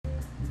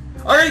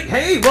Alright,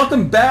 hey,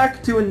 welcome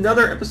back to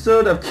another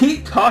episode of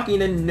Keep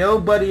Talking and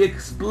Nobody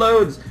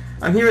Explodes.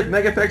 I'm here at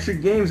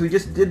Megafacture Games. We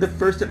just did the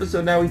first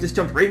episode, now we just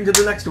jumped right into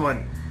the next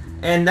one.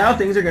 And now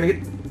things are going to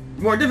get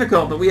more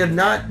difficult, but we have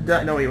not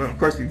died. No, of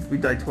course we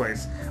died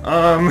twice.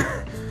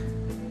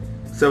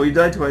 So we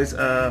died twice.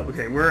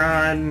 Okay, we're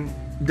on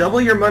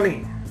Double Your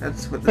Money.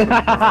 That's what this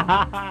one's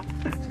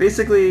called.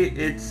 Basically,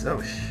 it's...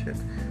 Oh, shit.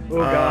 Oh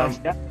gosh.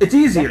 It's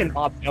easier. This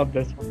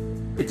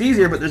one. It's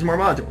easier, but there's more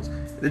modules.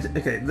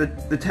 Okay,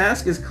 the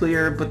task is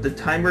clear, but the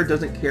timer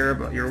doesn't care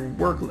about your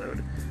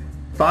workload.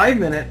 5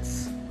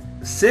 minutes,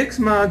 6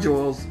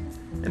 modules,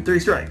 and 3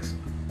 strikes.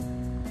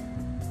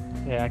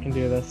 Yeah, I can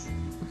do this.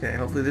 Okay,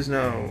 hopefully there's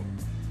no...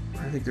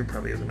 I think there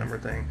probably is a number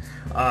thing.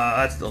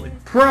 That's the only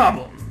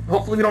problem.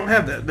 Hopefully we don't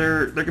have that.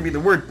 There could be the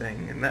word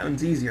thing, and that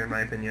one's easier in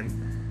my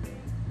opinion.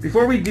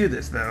 Before we do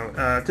this,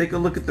 though, take a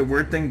look at the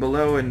word thing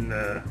below and...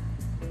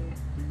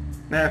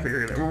 Nah, I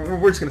figured it out.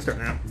 We're just gonna start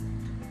now.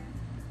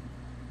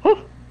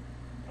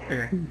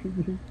 Okay.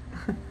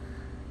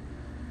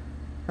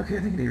 Okay,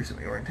 I think I need some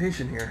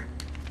orientation here.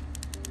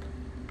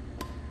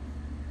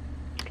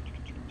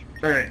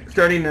 Alright,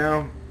 starting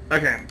now.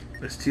 Okay,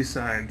 there's 2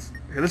 sides.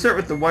 Okay, let's start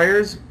with the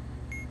wires.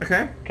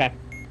 Okay? Okay.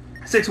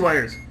 6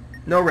 wires.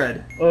 No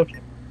red. Okay.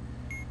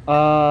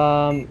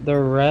 The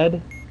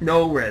red?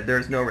 No red.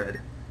 There's no red.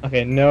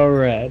 Okay, no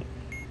red.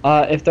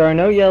 If there are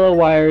no yellow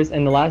wires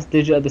and the last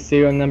digit of the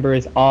serial number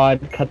is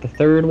odd, cut the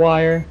 3rd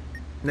wire.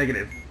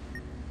 Negative.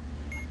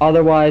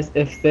 Otherwise,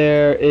 if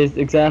there is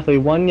exactly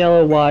 1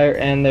 yellow wire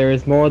and there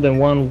is more than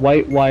 1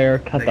 white wire,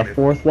 cut Negative.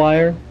 the 4th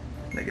wire.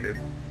 Negative.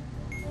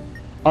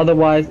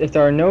 Otherwise, if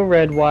there are no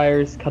red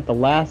wires, cut the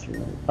last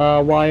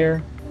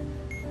wire.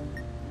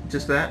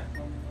 Just that?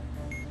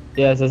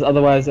 Yeah, it says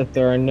otherwise, if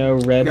there are no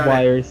red Got it.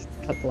 wires,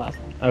 cut the last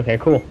one. Okay,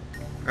 cool.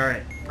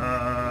 Alright.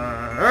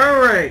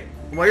 Alright.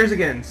 Wires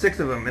again. 6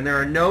 of them, and there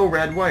are no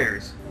red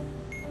wires.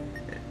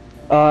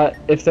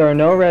 If there are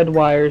no red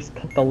wires,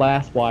 cut the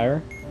last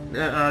wire.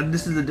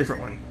 This is a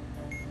different one.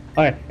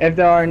 Okay, if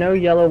there are no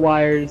yellow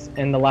wires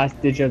and the last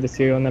digit of the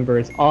serial number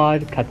is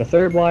odd, cut the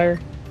 3rd wire.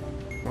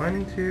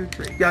 1, 2,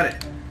 3. Got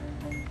it.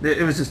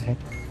 It was just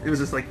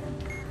like,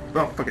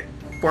 well, fuck it.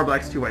 4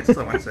 blacks, 2 whites. That's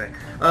all I want to say.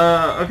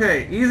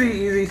 Okay,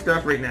 easy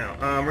stuff right now.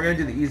 We're gonna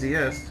do the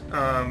easiest.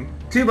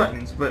 2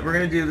 buttons, but we're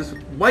gonna do this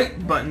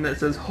white button that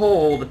says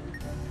hold.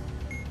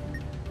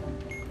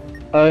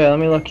 Okay, let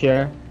me look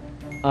here.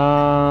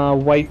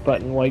 White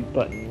button.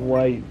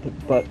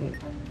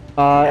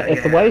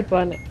 If the white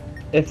button,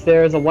 if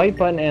there is a white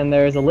button and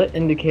there is a lit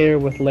indicator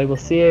with label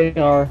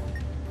CAR,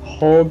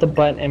 hold the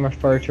button and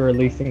refer to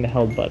releasing the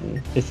held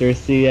button. Is there a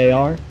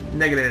CAR?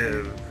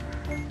 Negative.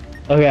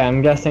 Okay,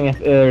 I'm guessing if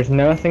there's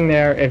nothing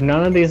there, if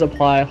none of these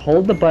apply,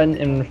 hold the button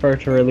and refer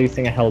to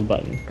releasing a held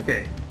button.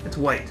 Okay, it's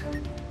white.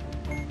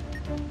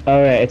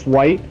 Okay, it's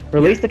white.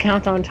 Release the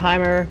countdown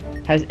timer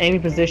has any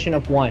position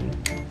of 1.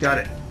 Got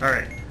it.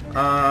 Alright.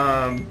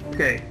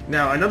 Okay,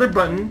 now another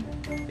button.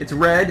 It's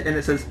red and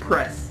it says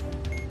press.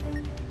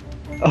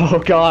 Oh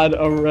god,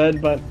 a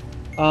red button.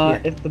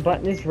 Yeah. If the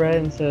button is red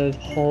and says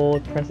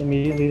hold, press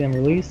immediately, then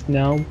release,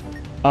 no.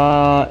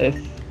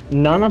 If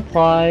none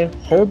apply,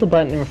 hold the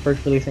button and refer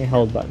to releasing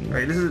held button.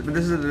 Alright, this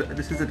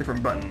is a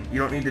different button. You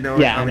don't need to know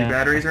Yeah, how many I know.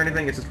 batteries or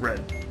anything, it's just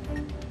red.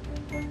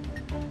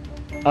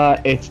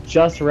 It's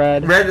just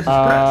red. Red, this is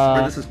press.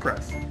 Red, this is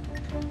press.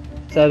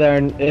 So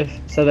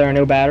there are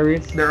no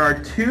batteries? There are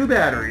 2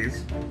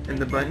 batteries, and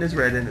the button is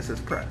red and it says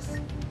press.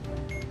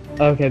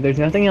 Okay, there's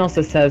nothing else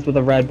that says with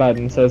a red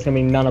button, so it's gonna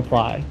be none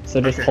apply.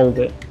 So just Okay. hold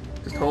it.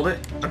 Just hold it?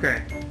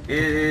 Okay.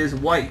 It is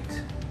white.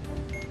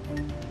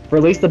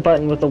 Release the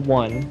button with a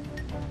 1.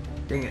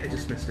 Dang it, I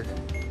just missed it.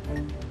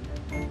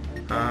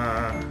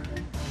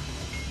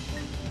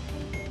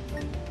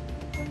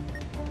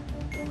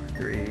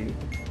 3,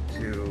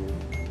 2,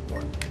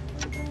 1.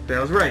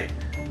 That was right.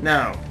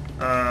 Now,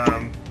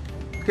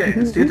 okay,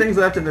 there's 2 things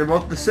left and they're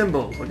both the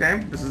symbols,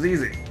 okay? This is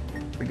easy.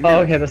 We can do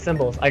Oh, it. okay, the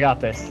symbols. I got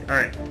this.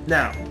 Alright,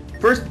 now,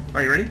 first,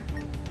 are you ready?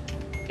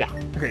 Yeah.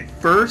 Okay,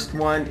 first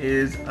one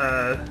is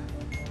a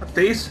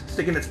face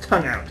sticking its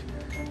tongue out.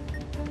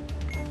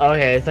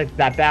 Okay, it's like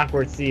that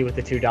backward C with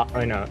the 2 dots.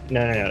 Oh, no.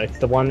 It's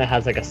the one that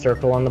has like a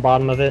circle on the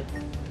bottom of it.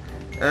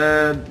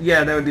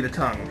 Yeah, that would be the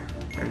tongue.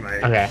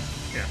 Okay.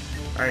 Yeah.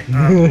 Alright,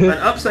 an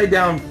upside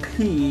down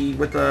P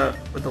with a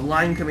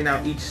line coming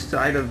out each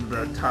side of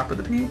the top of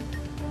the P.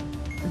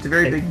 It's a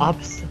very big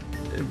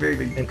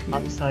An P.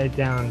 upside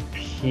down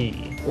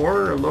P.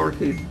 Or a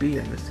lowercase b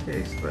in this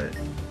case, but...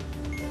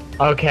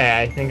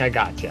 Okay, I think I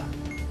gotcha.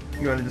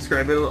 You want to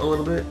describe it a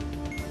little bit?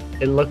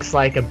 It looks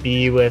like a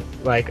B with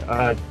like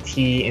a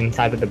T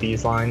inside of the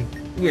B's line.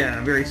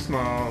 Yeah, very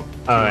small.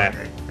 Oh,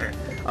 yeah.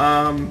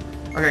 Alright.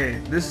 Okay,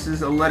 this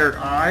is a letter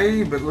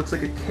I, but it looks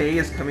like a K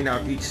is coming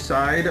out each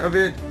side of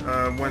it.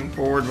 One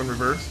forward, one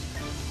reverse.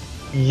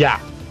 Yeah.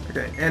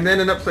 Okay, and then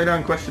an upside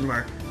down question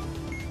mark.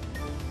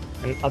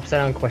 An upside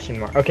down question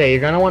mark. Okay,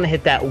 you're gonna want to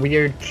hit that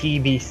weird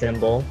TB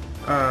symbol.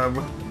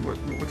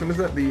 Which one is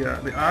that? The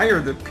I or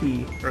the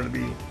P or the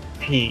B?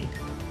 P.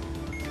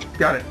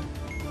 Got it.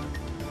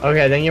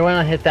 Okay, then you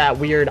want to hit that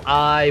weird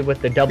I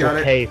with the double Got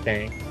it. K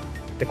thing.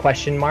 The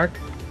question mark.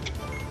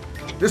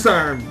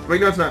 Disarm.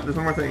 Wait, no, it's not. There's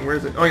one more thing. Where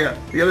is it? Oh yeah,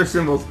 the other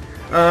symbols.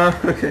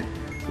 Okay.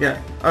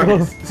 Yeah.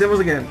 Okay. Symbols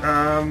again.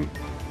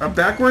 A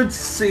backwards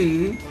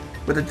C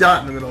with a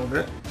dot in the middle of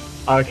it.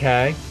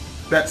 Okay.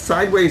 That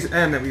sideways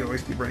N that we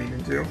always keep running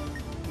into.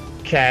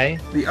 Okay.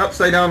 The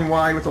upside down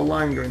Y with a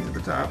line going to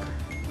the top.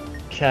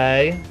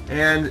 Okay.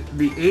 And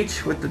the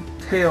H with the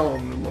tail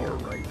in the lower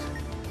right.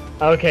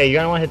 Okay, you're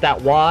gonna want to hit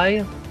that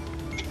Y,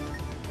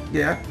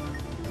 Yeah.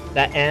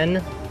 that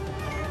N,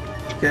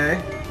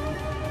 Okay.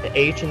 the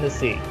H, and the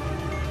C.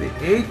 The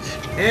H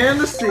and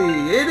the C.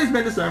 It has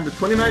been disarmed with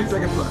 29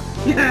 seconds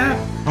left. Yeah.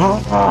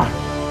 Oh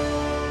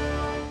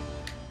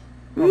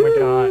my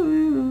god.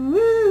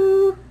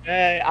 Woo.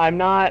 Hey, I'm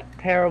not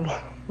terrible.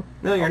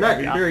 No, you're Oh not.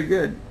 my You're God. very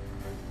good.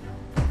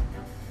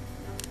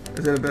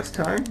 Is that a best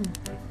time?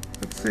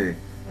 Let's see.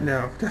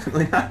 No,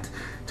 definitely not.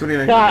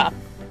 29 Yeah,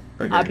 seconds.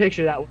 Okay. I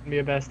picture that wouldn't be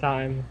a best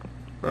time.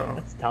 Oh.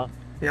 That's tough.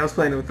 Yeah, I was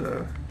playing with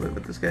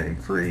this guy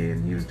named Free,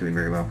 and he was doing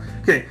very well.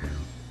 Okay,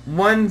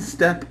 one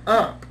step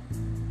up.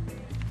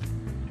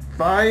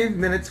 5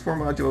 minutes, 4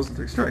 modules, and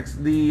 3 strikes.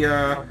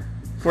 The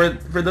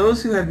for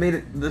those who have made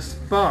it this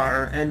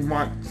far and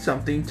want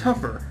something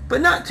tougher,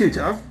 but not too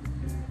tough.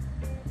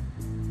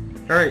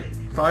 All right,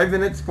 5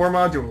 minutes, 4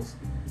 modules.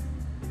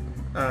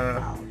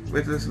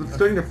 With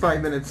starting to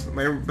 5 minutes,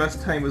 my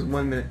best time was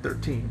 1 minute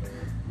 13.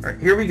 All right,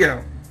 here we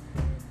go.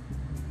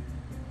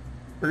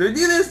 We're gonna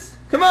do this.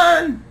 Come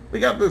on, we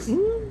got this. All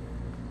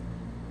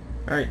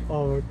right.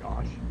 Oh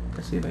gosh.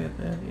 Let's see if I have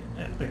that.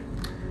 Yeah,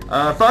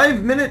 okay.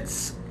 5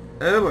 minutes.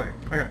 Oh boy.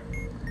 Okay.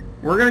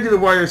 We're gonna do the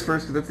wires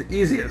first because that's the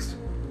easiest.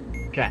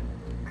 Okay.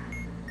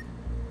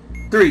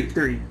 Three of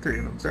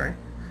them. Sorry.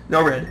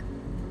 No red.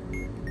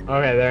 Okay,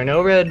 there are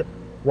no red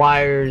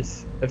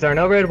wires. If there are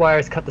no red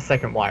wires, cut the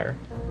second wire.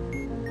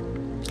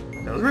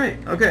 That was right.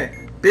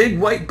 Okay. Big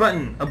white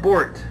button.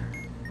 Abort.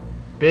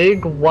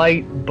 Big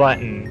white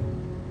button.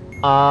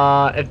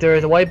 If there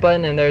is a white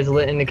button and there's a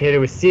lit indicator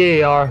with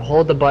CAR,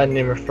 hold the button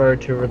and refer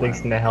to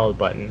releasing the held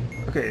button.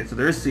 Okay, so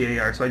there is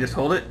CAR, so I just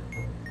hold it.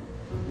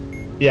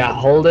 Yeah,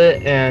 hold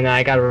it, and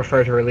I gotta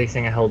refer to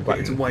releasing a held Okay,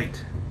 button. it's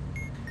white.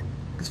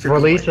 The strip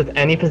is Release white. with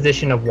any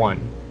position of 1.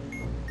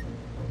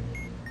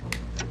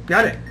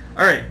 Got it.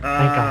 All right. Thank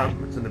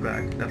God. What's in the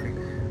back? Nothing.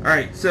 All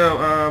right. So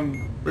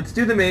let's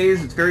do the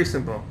maze. It's very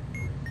simple.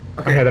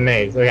 Okay, the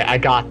maze. Okay, I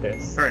got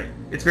this. All right.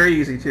 It's very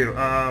easy too.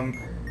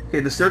 Okay,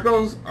 the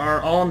circles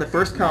are all in the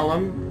first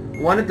column.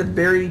 One at the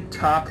very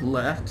top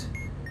left,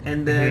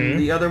 and then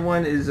the other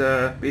one is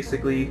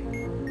basically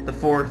the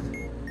fourth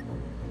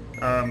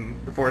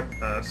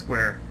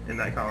square in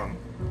that column.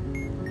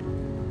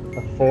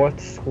 The fourth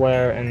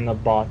square in the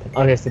bottom.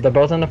 Okay, so they're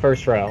both on the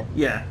first row.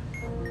 Yeah.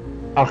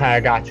 Okay, I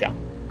gotcha.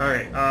 All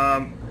right.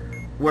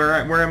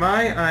 Where am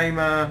I?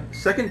 I'm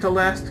second to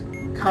last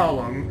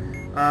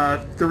column,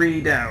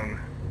 3 down.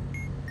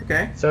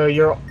 Okay. So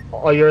you're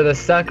the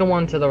second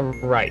one to the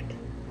right.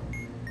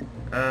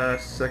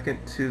 Second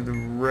to the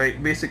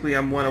right. Basically,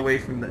 I'm 1 away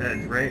from the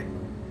edge, right?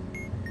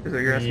 Is that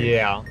what you're asking?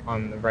 Yeah,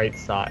 on the right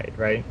side,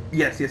 right?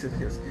 Yes. Okay.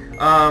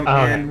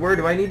 And where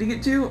do I need to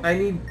get to?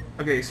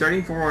 Okay,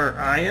 starting from where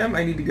I am,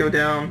 I need to go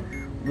down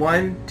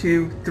 1,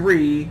 2,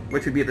 3,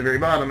 which would be at the very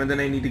bottom, and then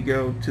I need to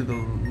go to the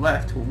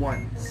left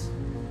once.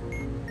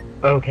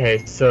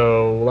 Okay,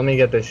 so let me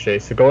get this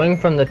straight. So going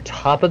from the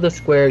top of the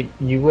square,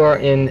 you are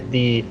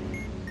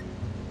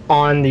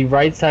on the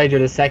right side, you're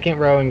the second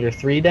row, and you're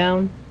 3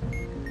 down?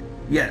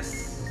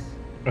 Yes.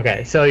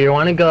 Okay, so you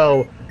want to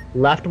go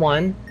left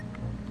 1,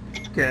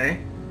 Okay.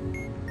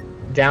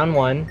 down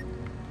 1,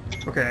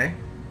 Okay.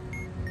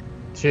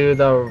 to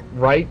the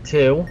right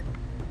 2,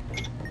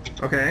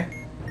 Okay.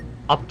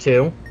 up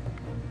 2,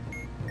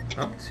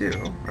 Up 2.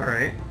 All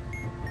right.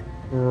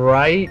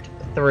 right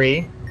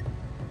 3,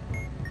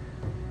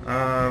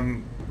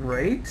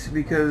 Right,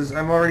 because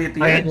I'm already at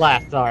the I edge. mean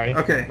left, sorry.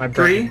 Okay. My 3.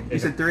 brain You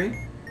said 3.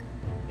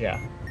 Yeah.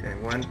 Okay.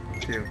 1,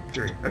 2,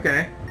 3.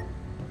 Okay.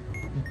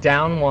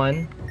 Down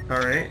 1, All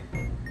right.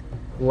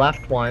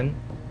 left 1,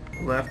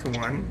 Left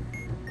 1.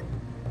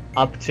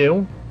 up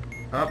 2,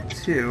 Up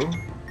 2.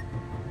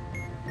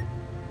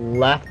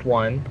 left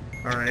 1.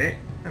 All right.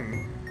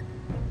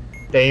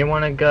 Then you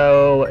want to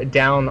go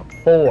down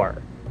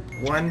 4.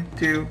 1,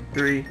 2,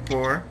 3,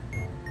 4.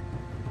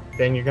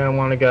 Then you're going to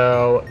want to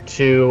go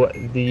to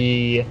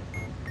the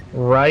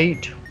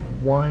right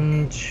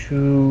 1,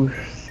 2,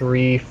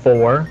 3,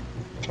 4.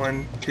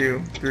 1,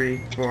 2,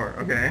 3, 4.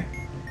 Okay.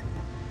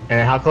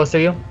 And how close are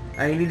you?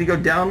 I need to go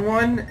down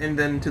 1 and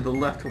then to the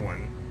left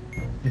 1.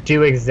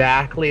 Do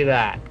exactly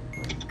that.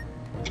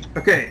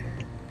 Okay.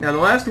 Now the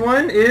last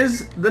one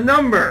is the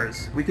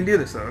numbers. We can do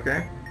this though,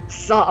 okay?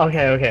 So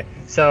okay.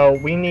 So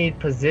we need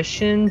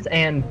positions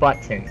and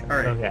buttons. All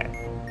right. Okay.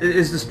 It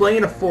is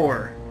displaying a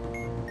 4.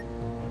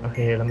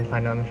 Okay, let me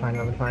find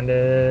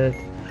it.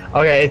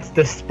 Okay, it's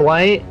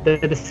display. The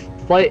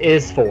display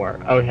is 4.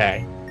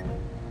 Okay.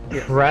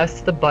 Yes.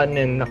 Press the button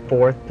in the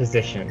 4th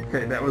position.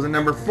 Okay, that was a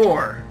number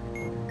 4.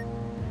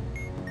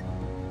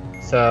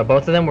 So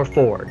both of them were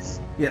 4s.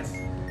 Yes.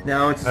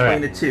 Now it's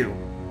displaying a 2.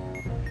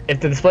 If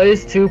the display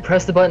is 2,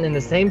 press the button in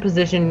the same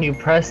position you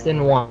pressed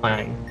in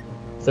 1.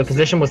 So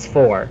position was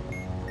 4.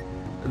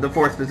 The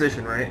 4th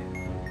position, right?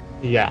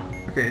 Yeah.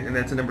 Okay, and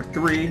that's a number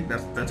 3.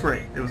 That's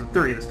right. It was a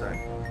 3 this time.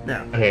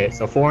 Now. Okay,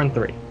 so 4 and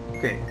 3.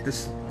 Okay,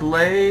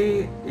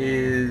 display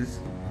is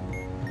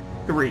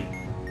 3.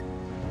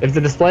 If the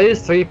display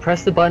is 3,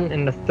 press the button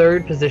in the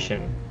 3rd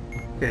position.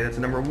 Okay, that's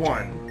a number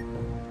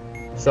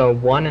 1. So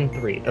 1 and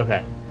 3.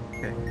 Okay.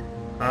 Okay.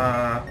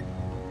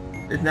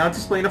 Now it's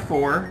displaying a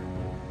 4.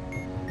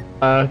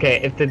 Okay,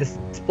 if the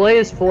display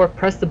is 4,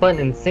 press the button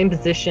in the same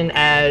position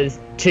as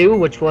 2,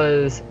 which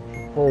was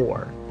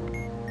 4.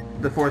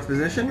 The 4th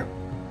position?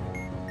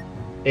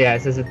 Yeah,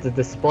 it says if the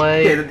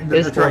display Okay,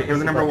 is that's 4, right. It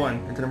was a press the number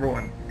button. 1. It's a number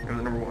 1. It was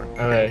a number 1.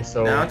 Okay,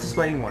 so... Now it's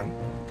displaying 1.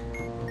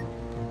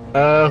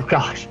 Oh,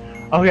 gosh.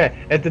 Okay,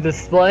 if the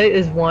display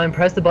is 1,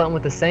 press the button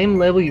with the same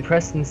label you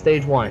pressed in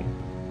stage 1.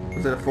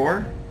 Was it a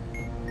 4?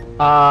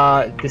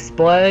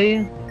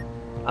 Display...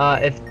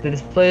 if the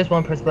display is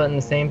 1, press the button in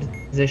the same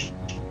position.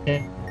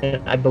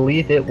 I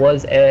believe it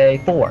was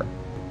a 4.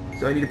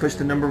 So I need to push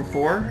the number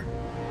 4?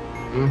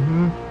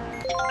 Mm-hmm.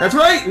 That's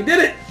right! We did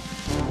it!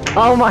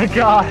 Oh my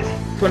god!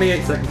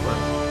 28 seconds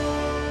left.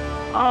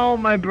 Oh,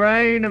 my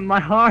brain and my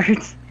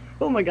heart!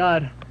 Oh my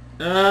god.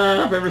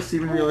 If ever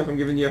seen in real life, I'm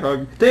giving you a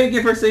hug. Thank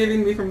you for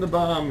saving me from the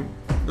bomb.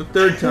 The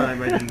 3rd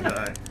time I didn't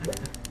die.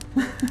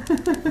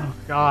 Oh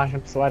gosh,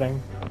 I'm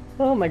sweating.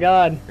 Oh my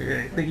god.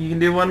 Okay, think you can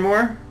do one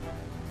more?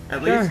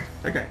 At least?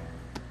 Okay.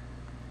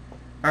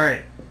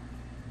 Alright.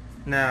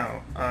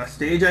 Now,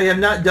 stage I have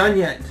not done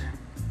yet.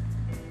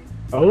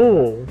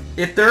 Oh.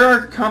 If there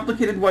are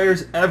complicated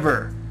wires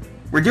ever,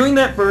 we're doing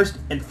that first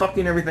and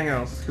fucking everything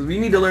else. Because we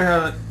need to learn how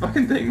that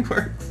fucking thing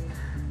works.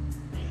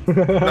 By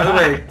the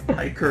way,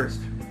 I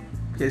cursed.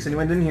 In case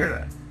anyone didn't hear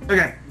that.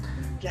 Okay.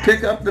 Yes.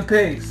 Pick up the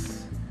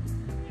pace.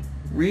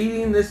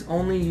 Reading this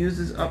only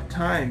uses up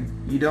time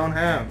you don't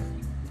have.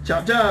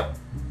 Chop chop.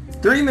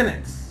 3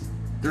 minutes.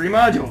 3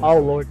 modules. Oh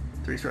lord.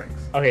 3 strikes.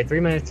 Okay, 3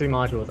 minutes, 3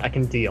 modules. I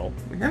can deal.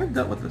 We haven't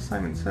dealt with the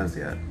Simon Says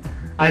yet.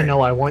 I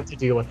know, I want to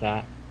deal with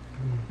that.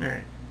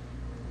 Alright.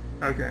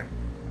 Okay.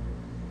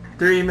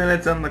 3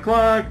 minutes on the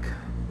clock.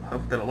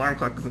 Hope that alarm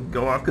clock doesn't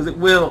go off, because it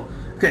will.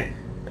 Okay.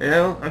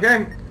 Well,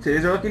 okay.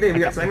 Today's our lucky day. We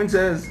got Simon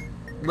Says.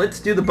 Let's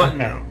do the button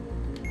now.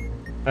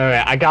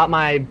 Alright, I got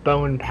my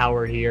bone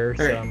power here,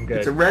 so I'm good.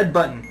 It's a red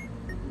button.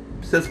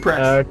 It says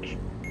press.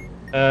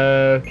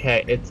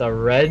 Okay, it's a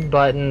red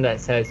button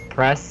that says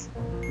press.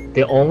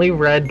 The only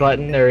red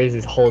button there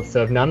is hold,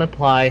 so if none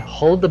apply,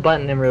 hold the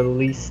button and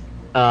release,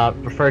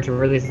 refer to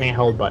releasing a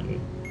held button.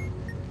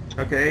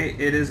 Okay,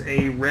 it is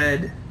a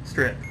red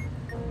strip.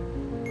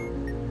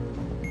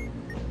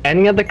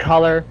 Any other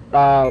color,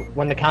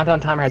 when the countdown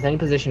timer has any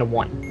position of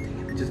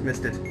 1. I just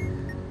missed it.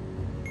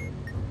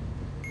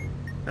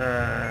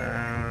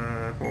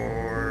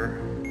 4,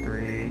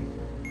 3,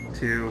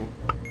 2,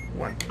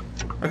 1.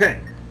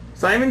 Okay,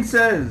 Simon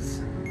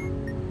Says.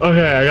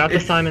 Okay, I got the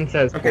Simon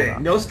Says. Okay,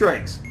 no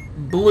strikes.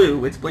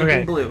 Blue, it's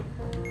blinking blue.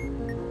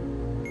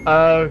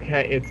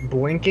 Okay, it's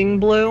blinking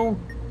blue.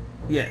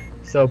 Yeah.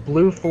 So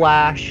blue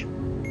flash,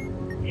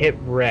 hit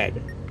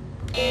red.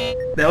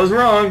 That was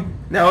wrong.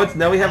 Now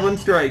we have 1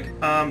 strike.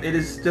 It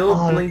is still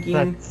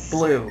blinking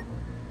blue.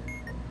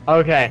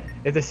 Okay,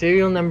 if the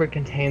serial number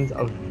contains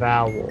a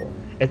vowel.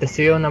 If the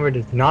serial number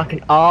does not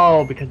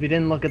because we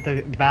didn't look at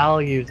the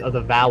values of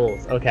the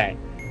vowels. Okay.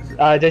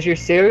 Does your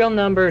serial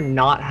number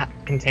not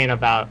contain a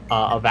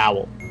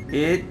vowel?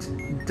 It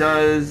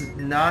does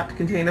not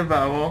contain a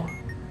vowel,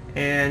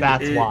 and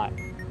that's why.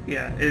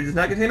 Yeah, it does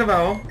not contain a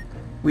vowel.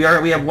 We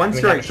have 1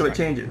 strike, so it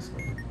changes,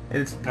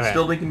 and it's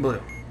still blinking blue.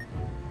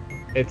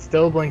 It's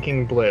still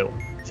blinking blue.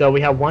 So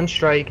we have 1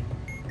 strike.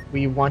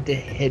 We want to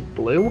hit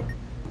blue.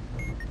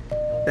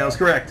 That was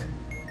correct.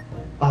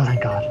 Oh,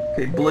 thank God.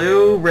 Okay,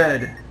 blue,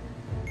 red.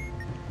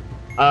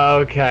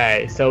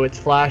 Okay, so it's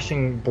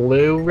flashing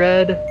blue,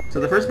 red. So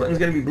the first button's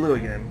gonna be blue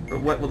again,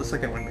 but what will the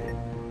second one be?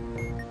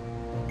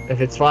 If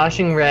it's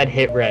flashing red,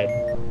 hit red.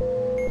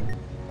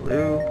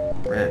 Blue,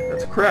 red.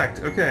 That's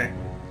correct. Okay.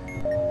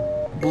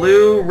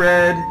 Blue,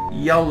 red,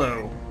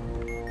 yellow.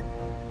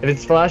 If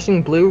it's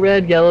flashing blue,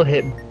 red, yellow,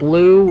 hit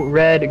blue,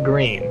 red,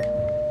 green.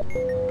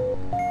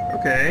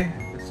 Okay,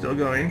 it's still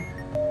going.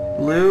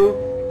 Blue,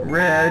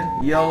 red,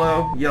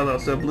 yellow, yellow.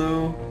 So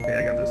blue. Okay,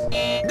 I got this.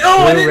 No,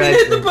 I didn't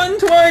hit the button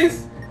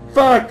twice.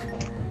 Fuck.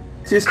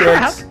 2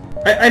 strikes.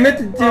 I meant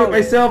to do it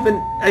myself, and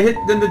I hit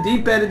the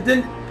D-pad. It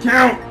didn't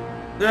count.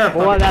 I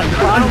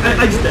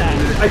just did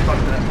it. I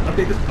fucked that.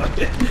 Okay, just fuck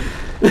it.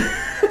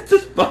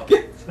 Just fuck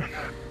it.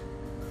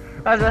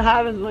 That's what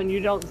happens when you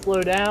don't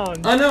slow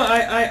down. Oh no,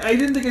 I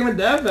didn't think I went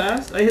that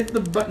fast. I hit the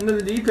button of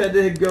the D-pad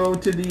to go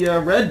to the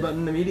red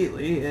button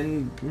immediately,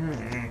 and...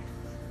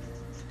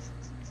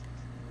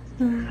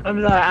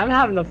 I'm sorry, I'm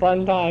having a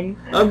fun time.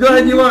 I'm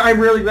glad you are. I'm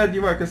really glad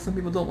you are, because some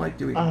people don't like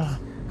doing this.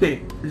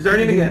 Okay,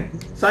 starting again.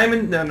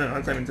 Simon, no,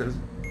 not Simon Says.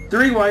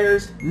 3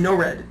 wires, no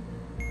red.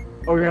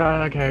 Oh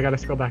god, okay, I gotta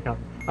scroll back up.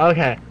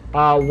 Okay,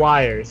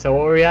 wires. So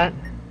what were we at?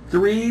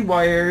 3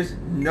 wires,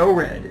 no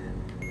red.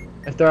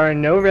 If there are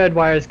no red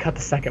wires, cut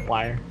the second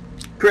wire.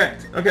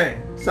 Correct.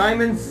 Okay.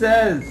 Simon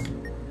says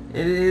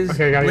it is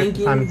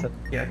blinking. Simon said.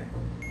 Yeah. Okay.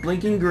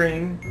 Blinking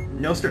green,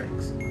 no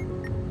strings.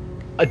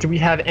 Do we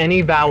have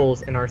any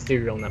vowels in our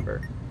serial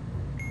number?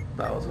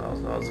 Vowels,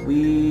 vowels, vowels.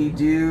 We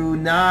do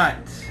not.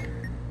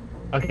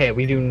 Okay,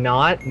 we do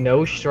not.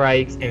 No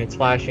strikes, and it's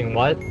flashing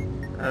what?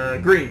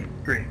 Green.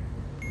 Green.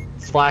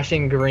 It's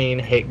flashing green,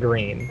 hit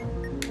green.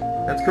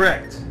 That's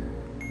correct.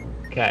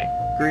 Okay.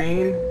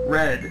 Green,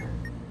 red.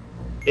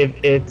 If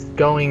it's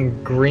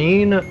going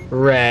green,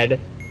 red,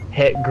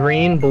 hit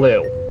green,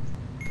 blue.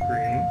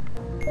 Green,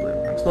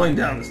 blue. I'm slowing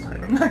down this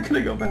time. I'm not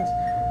gonna go fast.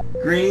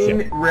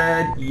 Green,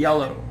 red,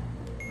 yellow.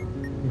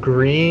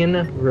 Green,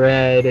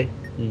 red,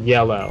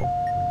 yellow.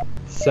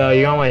 So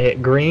you're gonna want to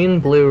hit green,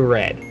 blue,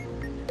 red.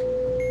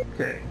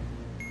 Okay.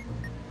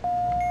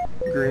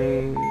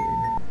 Green.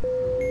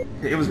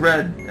 Okay, it was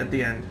red at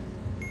the end.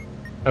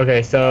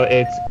 Okay, so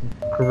it's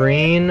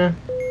green,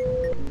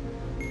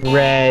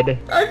 red.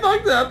 I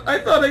fucked up. I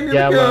thought I knew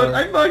Yellow. the code.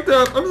 I fucked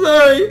up. I'm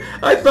sorry.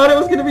 I thought it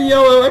was gonna be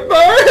yellow. I'm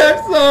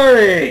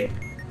sorry.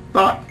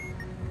 Fuck.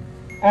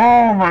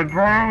 Oh my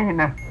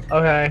brain.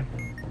 Okay.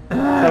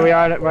 So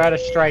we're at a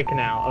strike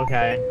now.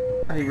 Okay.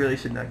 I really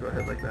should not go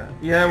ahead like that.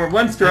 Yeah, we're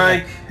one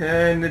strike,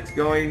 and it's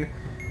going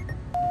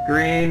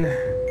green,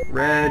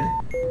 red,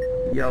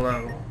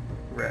 yellow,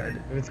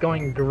 red. If it's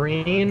going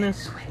green,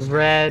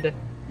 red,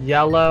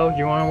 yellow,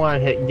 you're gonna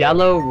want to hit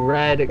yellow,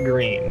 red,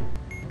 green.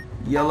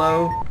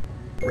 Yellow,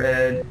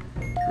 red,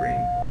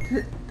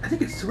 green. I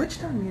think it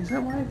switched on me. Is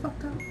that why I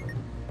fucked up?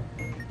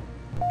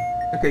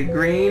 Okay,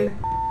 green,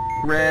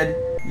 red,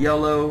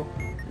 yellow,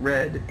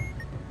 red.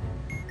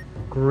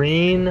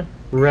 Green,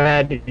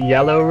 red,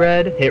 yellow,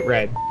 red, hit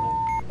red.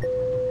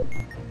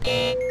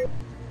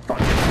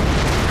 Fuck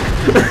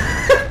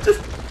it.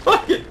 Just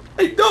fuck it.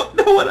 I don't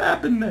know what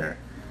happened there.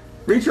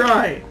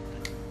 Retry.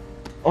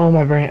 Oh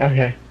my brain.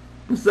 Okay.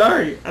 I'm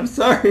sorry. I'm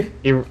sorry.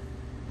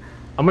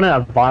 I'm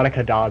gonna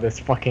vodka dog this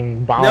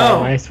fucking bomb.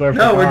 No. I swear.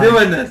 No, for we're God.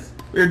 doing this.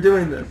 We're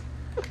doing this.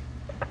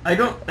 I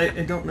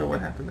don't know what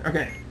happened there.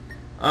 Okay.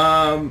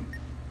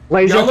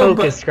 Laser Yellow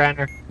focus,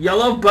 Scraner.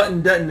 Yellow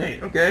button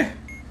detonate. Okay.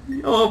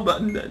 Yellow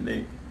button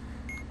detonate.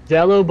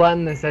 Yellow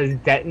button that says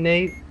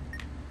detonate.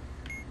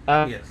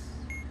 Yes.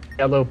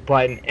 Yellow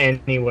button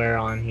anywhere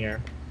on here.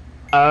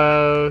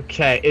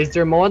 Okay. Is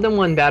there more than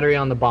one battery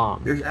on the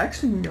bomb? There's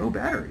actually no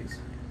batteries.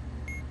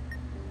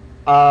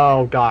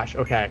 Oh gosh.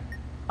 Okay.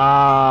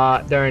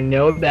 There are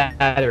no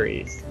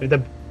batteries.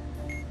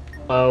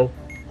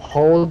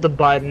 Hold the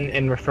button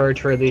and refer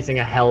to releasing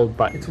a held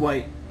button. It's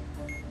white.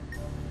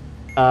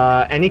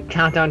 Any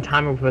countdown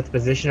timer with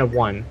position of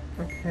 1.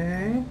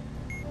 Okay.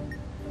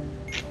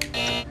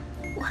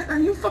 What are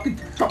you fucking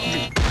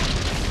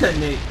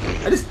detonate?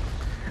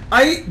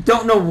 I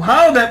don't know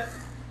how that.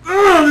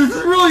 Ugh, this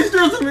is really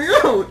stressing me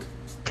out.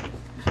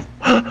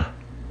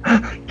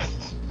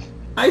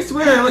 I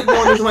swear I let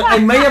go of this one. I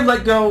may have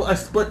let go a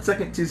split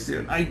second too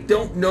soon. I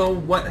don't know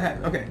what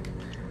happened. Okay,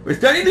 we're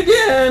starting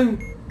again.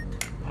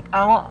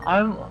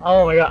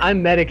 Oh my god,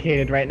 I'm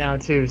medicated right now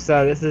too,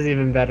 so this is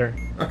even better.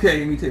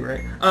 Okay, me too,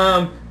 right?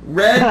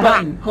 Red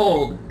button,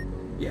 hold.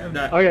 Yeah, I'm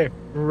not. Okay,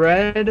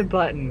 red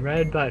button,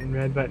 red button,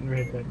 red button,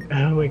 red button.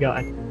 Oh my god.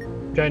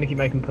 I'm trying to keep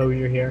my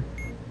composure here.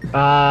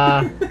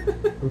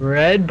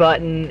 Red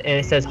button, and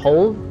it says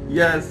hold.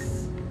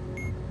 Yes.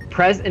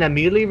 Press and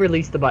immediately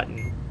release the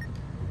button.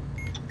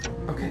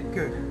 Okay,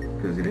 good.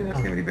 Because you didn't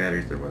ask how many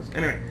batteries there was.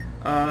 Anyway,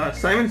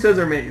 Simon says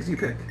or Maze, you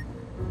pick.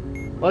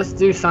 Let's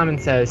do Simon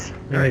Says.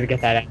 We Alright. need to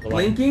get that out of the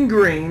way. Blinking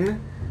green,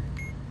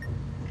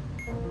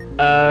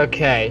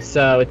 Okay,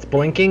 so it's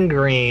blinking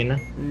green.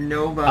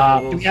 no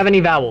vowels. Do we have any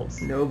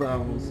vowels? No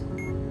vowels.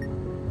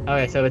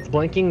 Okay, so it's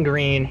blinking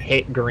green,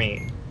 hit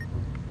green.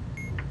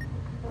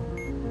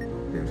 Okay,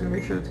 I'm just gonna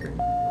make sure it's green.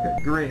 Okay,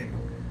 green.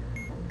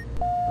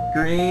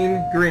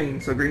 Green,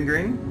 green. So green,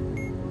 green?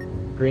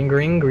 Green,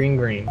 green, green,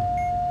 green.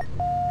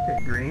 Okay,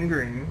 green,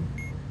 green.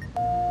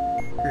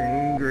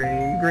 Green,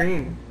 green,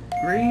 green.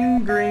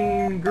 Green,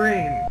 green,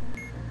 green.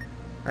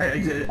 I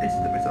did it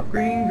myself.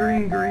 Green,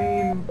 green,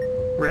 green.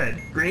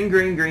 Red. Green,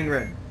 green, green,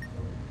 red.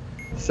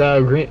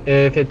 So green,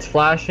 if it's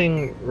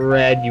flashing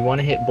red, you want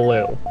to hit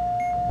blue.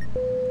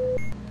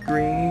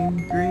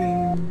 Green,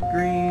 green,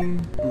 green,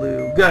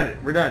 blue. Got it.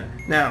 We're done.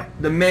 Now,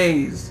 the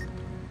maze.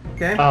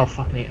 Okay? Oh,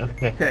 fuck me.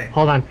 Okay. Okay.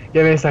 Hold on.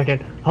 Give me a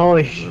second.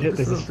 Holy shit,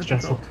 this is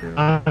stressful.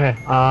 Okay.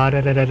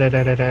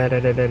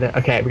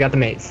 Okay, we got the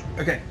maze.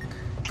 Okay.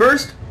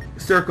 First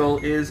circle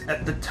is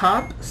at the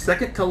top,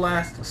 second to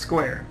last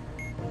square.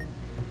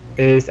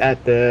 Is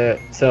at the...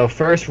 So,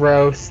 first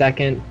row,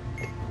 second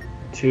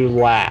to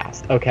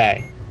last.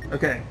 Okay.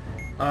 Okay.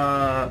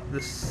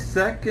 The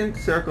second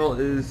circle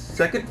is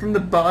second from the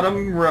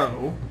bottom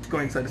row,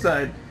 going side to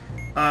side,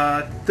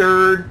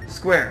 third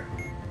square.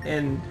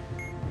 And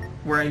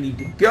where I need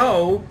to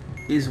go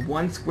is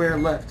one square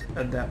left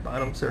of that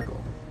bottom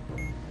circle.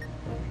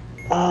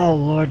 Oh,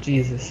 Lord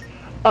Jesus.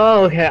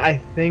 Oh, okay, I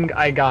think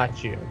I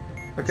got you.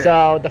 Okay.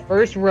 So the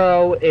first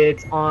row,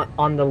 it's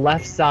on the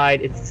left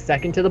side. It's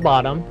second to the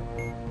bottom.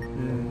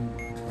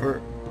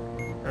 For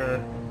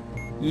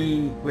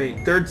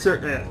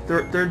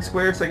third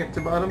square, second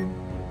to bottom.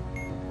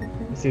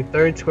 Let's see,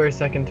 third square,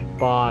 second to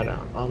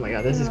bottom. Oh my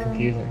god, this is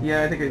confusing.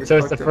 Yeah, I think I just So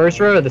it's the fucked up. first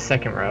row or the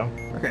second row?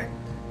 Okay.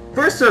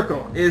 First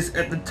circle is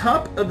at the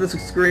top of the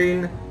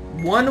screen,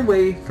 one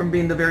away from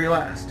being the very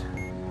last.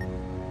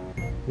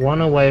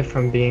 One away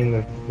from being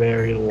the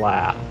very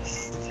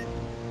last.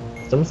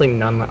 It's almost like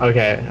none.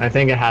 Okay, I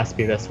think it has to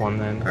be this one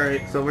then. All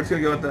right, so we're just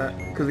gonna go with that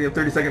because we have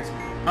 30 seconds.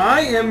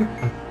 I am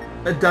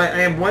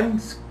one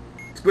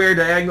square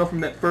diagonal from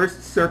that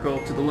first circle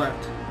to the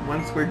left.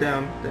 One square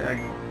down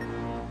diagonal.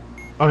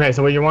 Okay,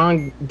 so what you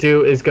want to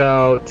do is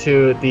go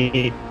to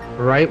the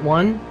right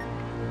one,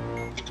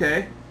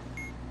 Okay.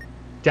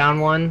 down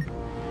one,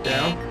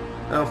 Down.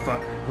 Oh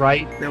fuck.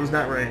 right. That was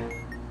not right.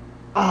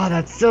 Oh,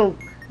 that's so.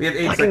 We have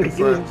 8 Fucking seconds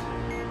confusing. left.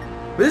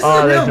 But this is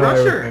Oh, a there's real no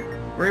way rusher.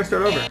 We're gonna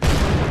start over.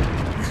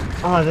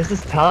 Oh, this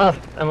is tough.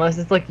 Unless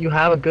it's like you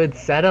have a good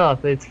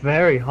setup, it's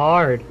very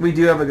hard. We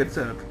do have a good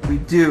setup. We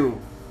do.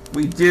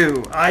 We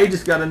do. I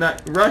just gotta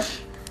not rush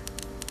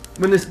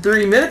when there's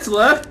 3 minutes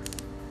left.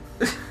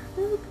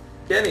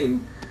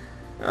 Kidding.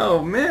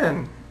 Oh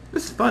man.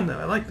 This is fun though.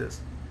 I like this.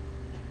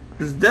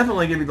 This is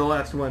definitely gonna be the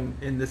last one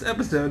in this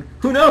episode.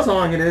 Who knows how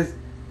long it is?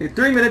 Okay,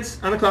 3 minutes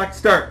on the clock.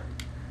 Start.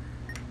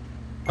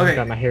 Oh my Okay.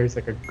 god, my hair is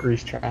like a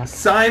grease trap.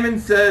 Simon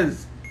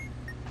says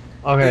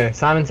Okay,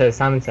 Simon says.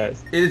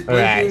 it is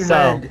Okay, blinking so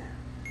red.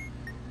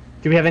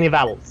 do we have any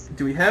vowels?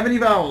 Do we have any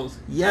vowels?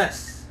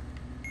 Yes.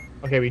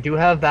 Okay, we do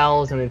have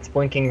vowels and it's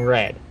blinking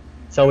red.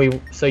 So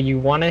you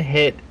want to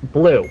hit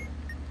blue.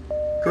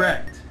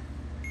 Correct.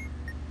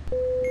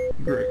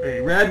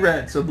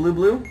 Red. So blue.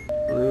 Blue.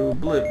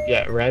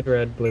 Yeah, red,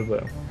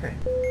 blue. Okay.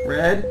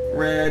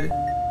 Red,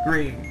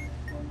 green.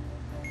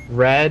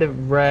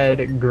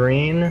 Red,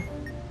 green.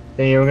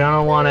 Then you're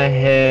gonna want to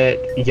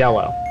hit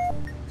yellow.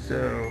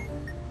 So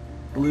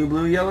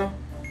blue, yellow.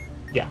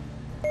 Yeah.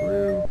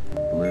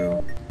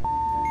 Blue.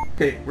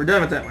 Okay, we're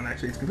done with that one.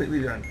 Actually, it's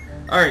completely done.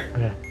 All right.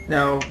 Okay.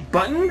 Now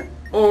button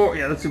or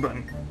yeah, let's do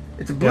button.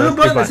 It's a blue let's do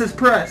button that button. says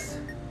press.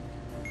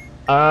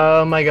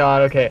 Oh my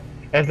god. Okay.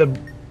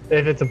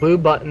 If it's a blue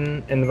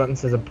button and the button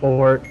says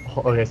abort.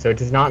 Okay, so it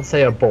does not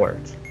say abort.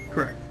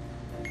 Correct.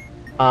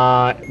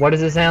 What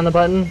does it say on the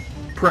button?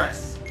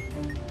 Press.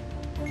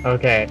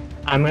 Okay.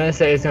 I'm gonna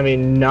say it's gonna be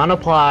none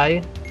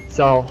apply.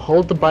 So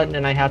hold the button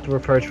and I have to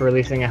refer to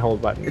releasing a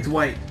hold button. It's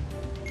white.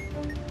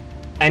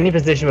 Any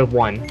position with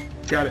 1.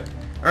 Got it.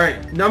 All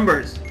right.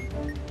 Numbers.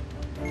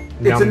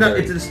 It's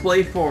a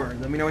display 4.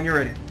 Let me know when you're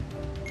ready.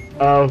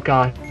 Oh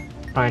god.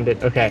 Find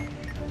it. Okay.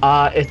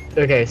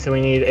 Okay, so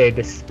we need a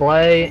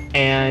display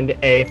and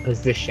a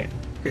position.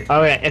 Okay.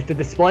 Okay, if the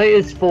display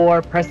is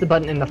 4, press the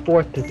button in the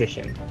 4th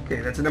position.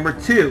 Okay, that's a number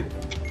 2.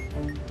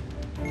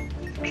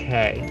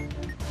 Okay.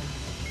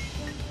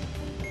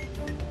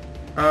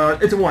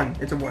 It's a 1.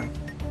 It's a 1.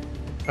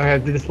 Okay,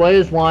 if the display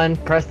is 1,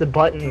 press the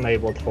button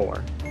labeled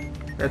 4.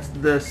 That's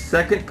the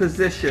second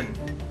position.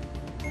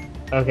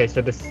 Okay,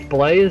 so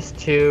display is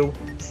 2,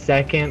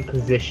 second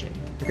position.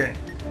 Okay.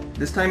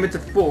 This time it's a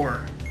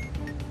 4.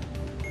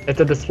 If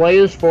the display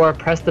is 4,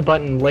 press the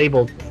button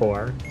labeled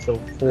 4. So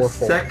 4, 4.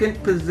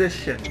 Second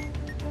position.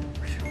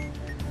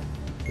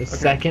 The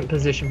second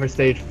position for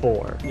stage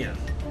 4. Yes.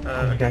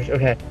 Oh my gosh,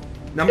 okay.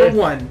 Number If-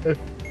 1.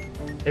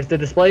 If the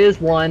display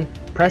is 1,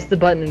 press the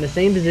button in the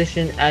same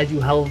position as you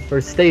held for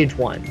stage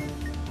 1.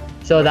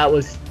 So that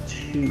was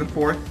 2. The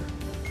fourth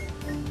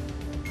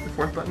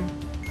button.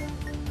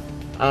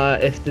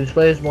 If the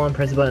display is 1,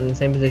 press the button in the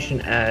same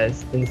position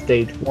as in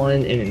stage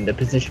 1, and the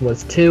position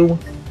was 2.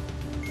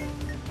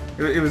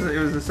 It was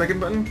the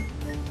second button.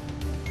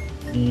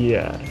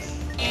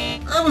 Yes.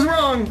 I was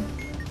wrong.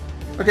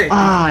 Okay.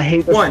 I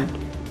hate this. 1.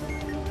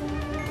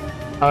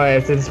 Alright,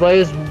 if the display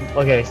is...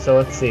 Okay, so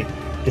let's see.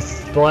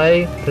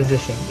 Display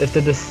position. If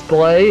the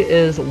display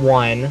is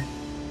 1,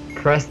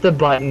 press the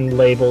button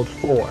labeled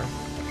 4.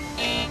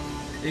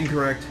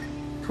 Incorrect.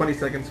 20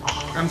 seconds.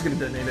 I'm just gonna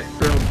detonate it.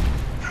 Boom.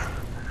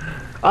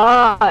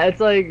 It's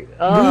like... We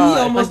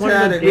almost like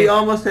had it. We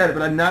almost had it,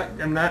 but I'm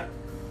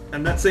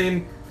not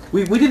saying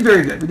we did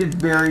very good. We did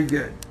very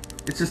good.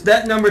 It's just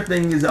that number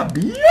thing is a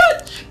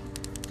bitch.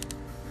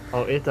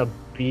 Oh, it's a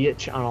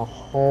bitch on a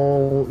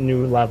whole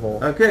new level.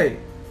 Okay.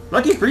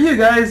 Lucky for you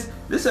guys,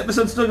 this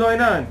episode's still going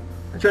on.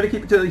 I try to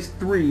keep it to at least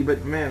 3,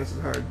 but man, this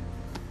is hard.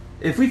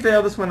 If we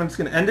fail this one, I'm just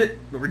gonna end it,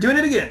 but we're doing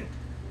it again.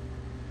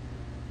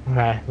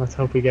 Okay, let's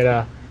hope we get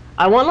a...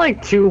 I want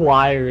like 2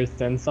 wires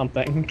and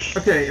something.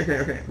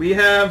 Okay. We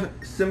have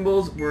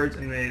symbols, words,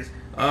 and maze.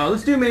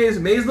 Let's do maze.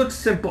 Maze looks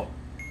simple.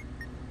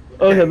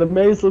 Okay, the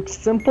maze looks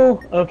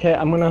simple. Okay,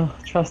 I'm gonna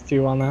trust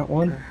you on that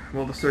one.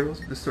 Well, the circles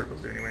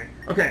do anyway.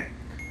 Okay.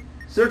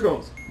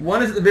 Circles.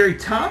 One is at the very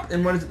top,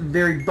 and one is at the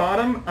very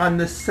bottom on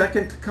the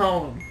second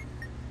column.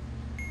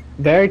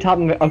 Very top.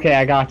 Okay,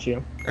 I got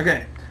you.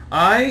 Okay.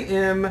 I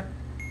am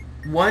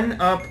 1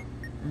 up,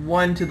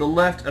 1 to the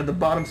left of the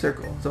bottom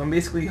circle. So I'm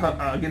basically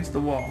against the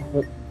wall.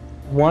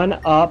 1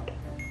 up,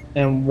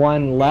 and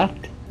one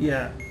left.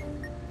 Yeah.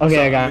 Okay,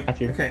 So, I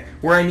got you. Okay.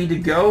 Where I need to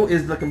go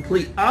is the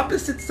complete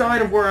opposite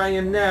side of where I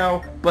am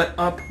now, but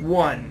up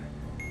one.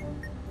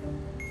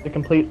 The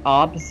complete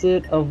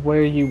opposite of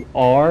where you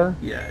are.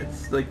 Yeah,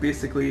 it's like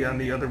basically on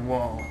the other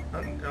wall,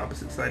 on the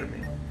opposite side of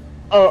me.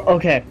 Oh,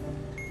 okay.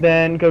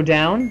 Then go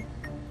down,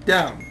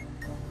 Down.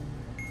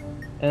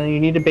 and then you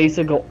need to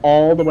basically go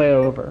all the way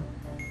over.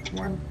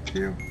 1,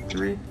 2,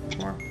 3,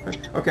 4,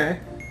 5. Okay.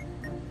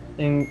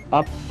 And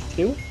up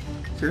 2?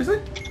 Seriously?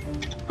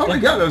 Oh my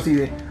god, that was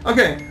easy.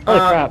 Okay. Holy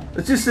crap.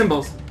 Let's do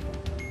symbols.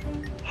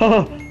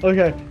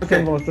 Okay.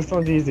 Symbols. This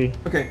one's easy.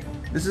 Okay.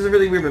 This is a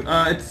really weird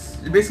one. It's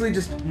basically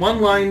just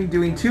one line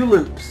doing 2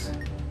 loops.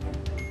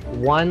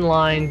 One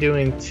line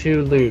doing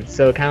 2 loops,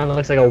 so it kind of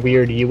looks like a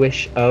weird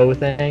U-ish O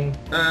thing.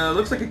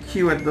 Looks like a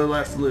Q at the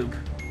last loop.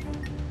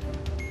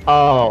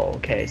 Oh,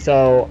 okay.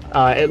 So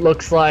it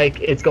looks like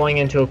it's going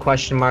into a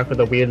question mark with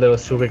a weird little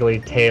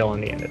squiggly tail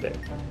on the end of it.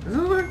 Is it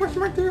like a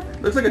question mark there?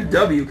 Looks like a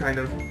W, kind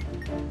of.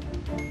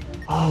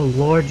 Oh,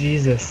 Lord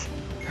Jesus.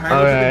 Kind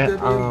of like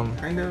a W,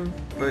 kind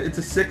of. But it's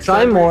a 6.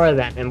 Try more of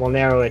them, and we'll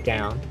narrow it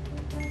down.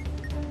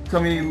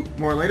 Tell me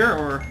more later,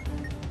 or?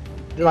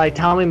 Like,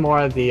 tell me more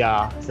of the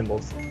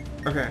symbols.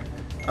 Okay.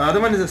 The other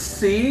one is a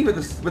C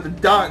with a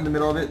dot in the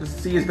middle of it. The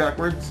C is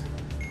backwards.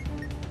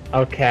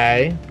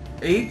 Okay.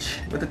 H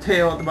with a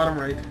tail at the bottom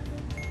right.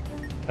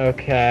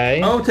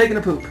 Okay. Oh, taking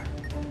a poop.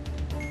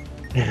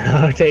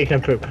 Oh, taking a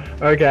poop.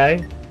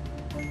 Okay.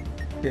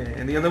 Okay,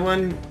 and the other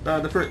one, the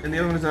other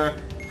one is a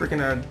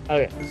freaking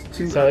Okay.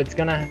 two. So it's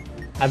gonna,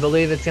 I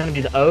believe it's gonna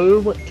be the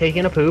O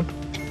taking a poop.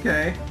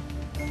 Okay.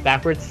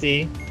 Backwards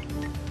C.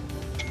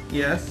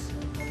 Yes.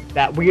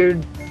 That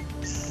weird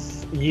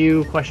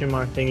U question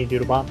mark thingy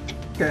doodle bop.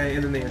 Okay,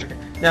 and then the okay.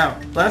 Now,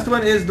 last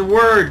one is the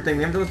word thing.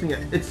 We haven't done this one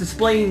yet. It's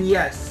displaying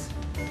yes.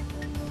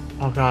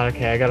 Oh god,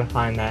 okay, I gotta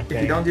find that thing.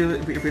 If we don't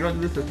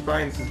do this, that's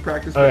fine. This is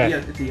practice. Okay. But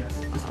yes, it's a yes.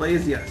 Display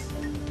is yes.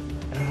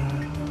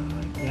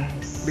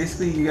 Yes.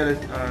 Basically, you gotta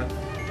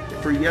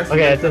for yes.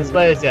 Okay, if the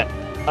display is yes.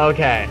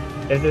 Okay.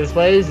 If the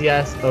display is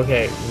yes,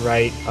 okay,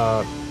 right,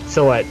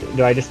 so what?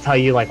 Do I just tell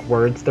you, like,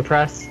 words to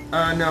press?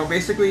 No,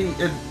 basically,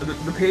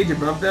 the page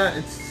above that,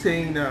 it's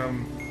saying,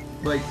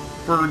 like,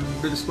 for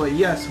the display,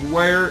 yes,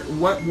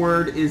 what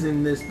word is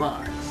in this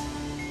box?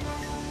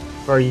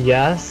 For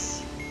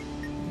yes?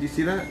 Do you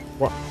see that?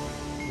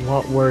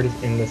 What word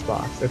is in this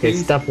box? Okay,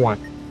 step 1.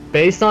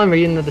 Based on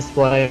reading the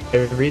display,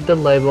 read the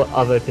label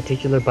of a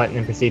particular button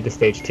and proceed to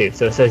stage 2.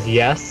 So it says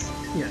yes.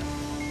 Yes.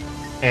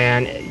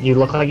 And you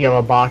look like you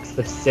have a box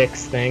of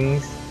 6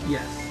 things.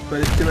 Yes,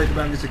 but it's too late. The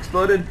button just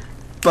exploded.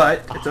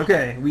 But it's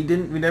okay. We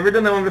never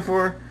done that one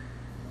before.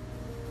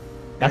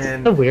 That's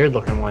a weird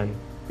looking one.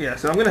 Yeah,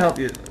 so I'm gonna help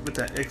you with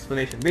that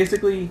explanation.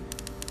 Basically,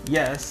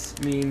 yes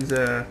means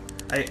I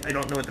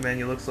don't know what the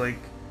manual looks like.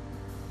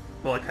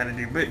 Well, I kind of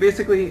do, but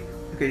basically,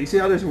 okay. You see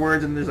how there's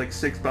words and there's like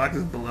 6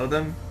 boxes below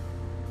them?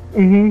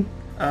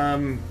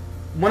 Mm-hmm.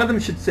 One of them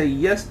should say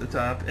yes at the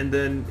top, and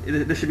then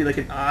there should be like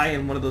an I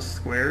in one of those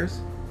squares.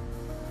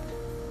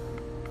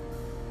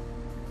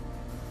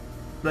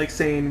 Like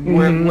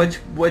saying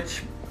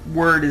which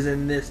word is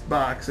in this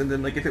box, and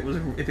then like if it was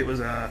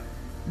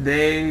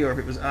they or if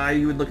it was I,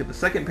 you would look at the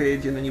second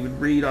page and then you would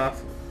read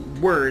off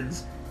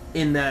words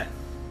in that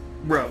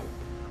row.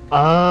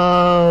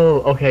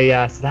 Oh, okay,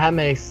 yeah, so that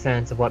makes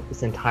sense of what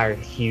this entire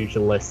huge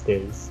list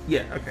is.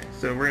 Yeah, okay,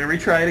 so we're gonna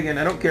retry it again.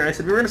 I don't care. I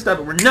said we were gonna stop,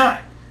 but we're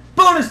not.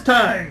 Bonus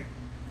time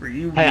for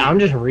you. Hey, I'm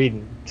just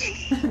reading.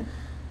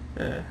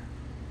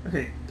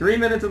 Okay, 3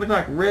 minutes on the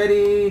clock.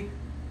 Ready?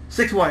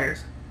 6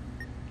 wires.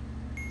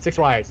 6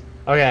 wires.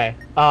 Okay.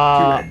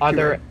 Are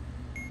there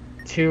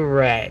 2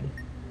 red?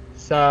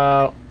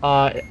 So,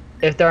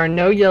 if there are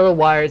no yellow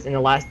wires and the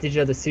last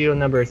digit of the serial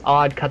number is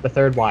odd, cut the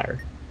 3rd wire.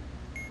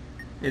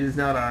 It is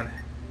not odd.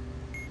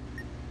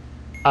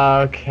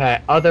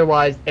 Okay.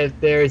 Otherwise, if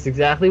there is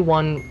exactly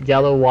 1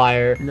 yellow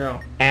wire,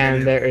 no,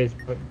 and there is,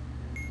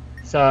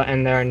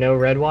 and there are no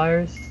red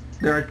wires.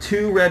 There are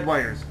 2 red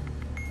wires.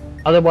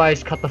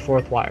 Otherwise, cut the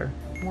 4th wire.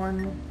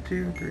 1,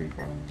 2, 3,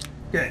 4.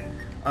 Okay.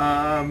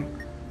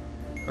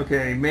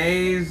 Okay,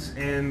 maze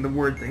and the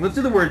word thing. Let's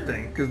do the word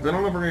thing, because I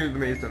don't know if we're going to do the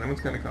maze thing. That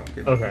one's kind of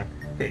complicated. Okay.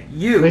 Okay,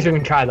 U. At least we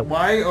can try the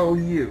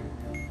Y-O-U.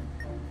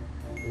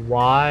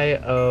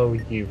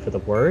 Y-O-U for the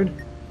word?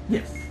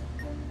 Yes.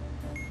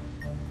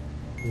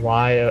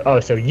 Y-O... Oh,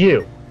 so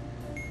U.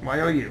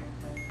 Y-O-U.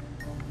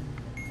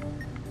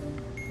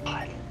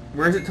 God.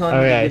 Where is it telling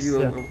me to give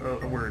you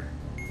a word?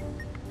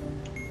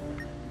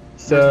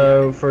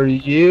 So for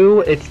you,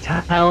 it's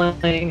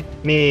telling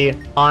me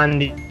on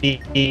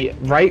the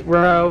right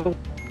row,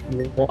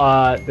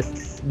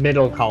 this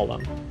middle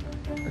column.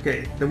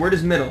 Okay, the word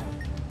is middle.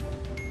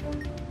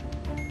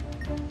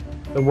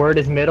 The word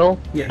is middle?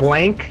 Yes.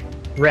 Blank,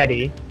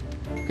 ready.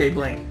 Okay,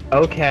 blank.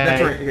 Okay.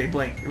 That's right, okay,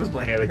 blank. It was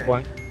blank. Okay, it was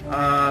blank.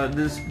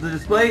 The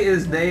display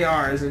is they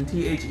are, as in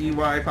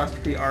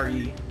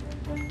T-H-E-Y''R-E.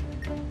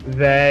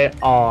 They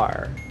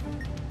are.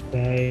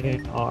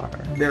 They are.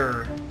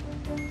 They're.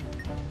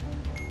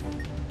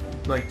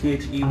 Like Oh,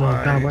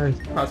 God, where's...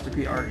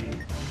 T-H-E-Y''R-E.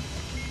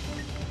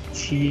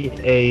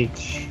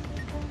 TH.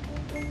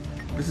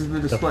 This is the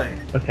display.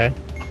 Okay.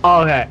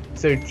 Oh, okay.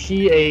 So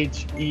THERE.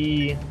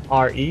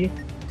 THEY''RE.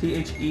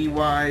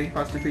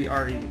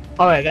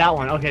 Okay, that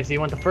one. Okay, so you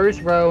want the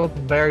first row,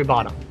 very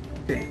bottom.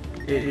 Okay.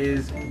 It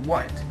is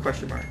what?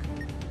 Question mark.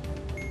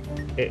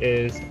 It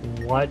is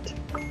what?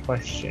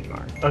 Question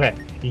mark. Okay.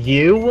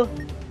 You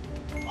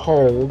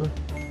hold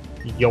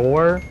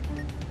your,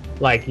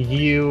 like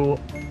you,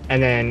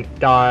 and then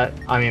dot.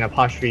 I mean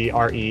apostrophe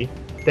RE.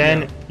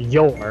 Then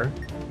your.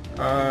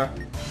 No.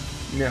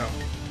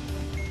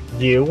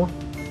 You.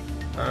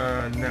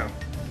 No.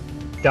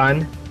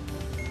 Done.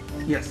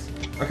 Yes.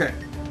 Okay.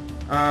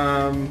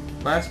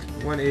 Last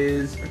one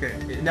is okay.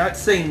 Now it's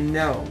saying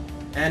no.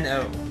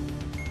 N-O.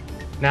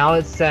 Now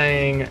it's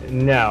saying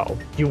no.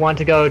 You want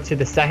to go to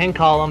the second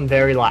column,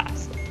 very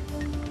last.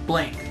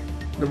 Blank.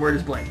 The word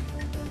is blank.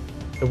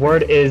 The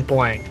word is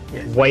blank.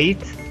 Yes. Wait.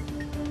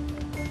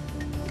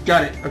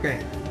 Got it.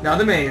 Okay. Now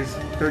the maze.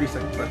 30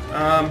 seconds left.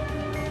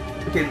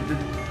 Okay.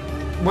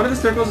 One of the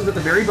circles is at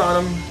the very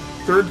bottom,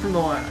 third from the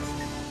last.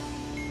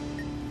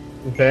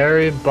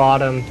 Very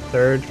bottom,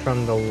 third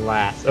from the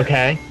last.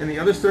 Okay. And the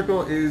other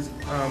circle is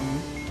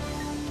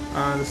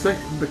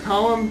the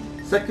column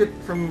second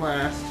from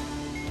last.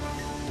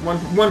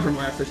 One from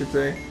last, I should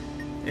say.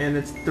 And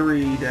it's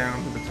 3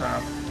 down to the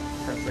top.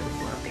 10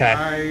 seconds left.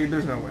 Okay.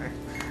 There's no way.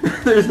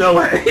 There's no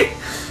way.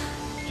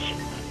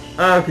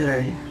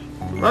 Okay.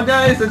 Well,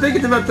 guys, I think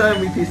it's about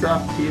time we peace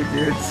off to you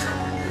dudes.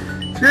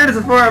 Scraner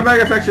is 4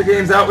 Manufacture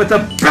Games out with a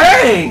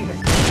bang!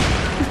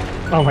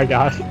 Oh my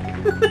gosh.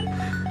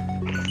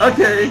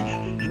 Okay.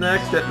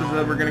 Next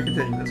episode, we're going to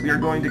continue this. We are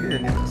going to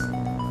continue this.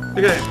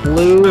 Okay.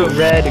 Blue,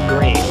 red,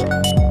 green.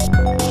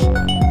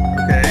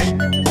 Okay.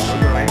 Still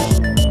going.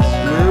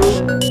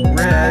 Blue,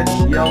 red,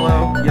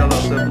 yellow, yellow.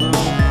 So blue.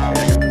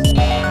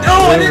 No,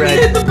 I didn't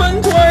hit the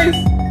button twice!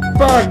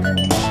 Fuck!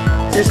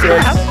 2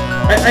 strikes.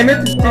 I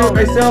meant to do it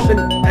myself and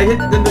I hit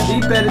the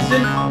D-pad. It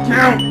didn't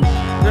count!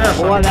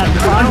 Well,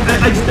 that's fine. I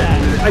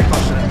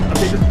fucked it up.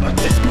 Okay, just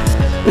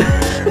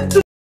fuck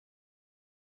it.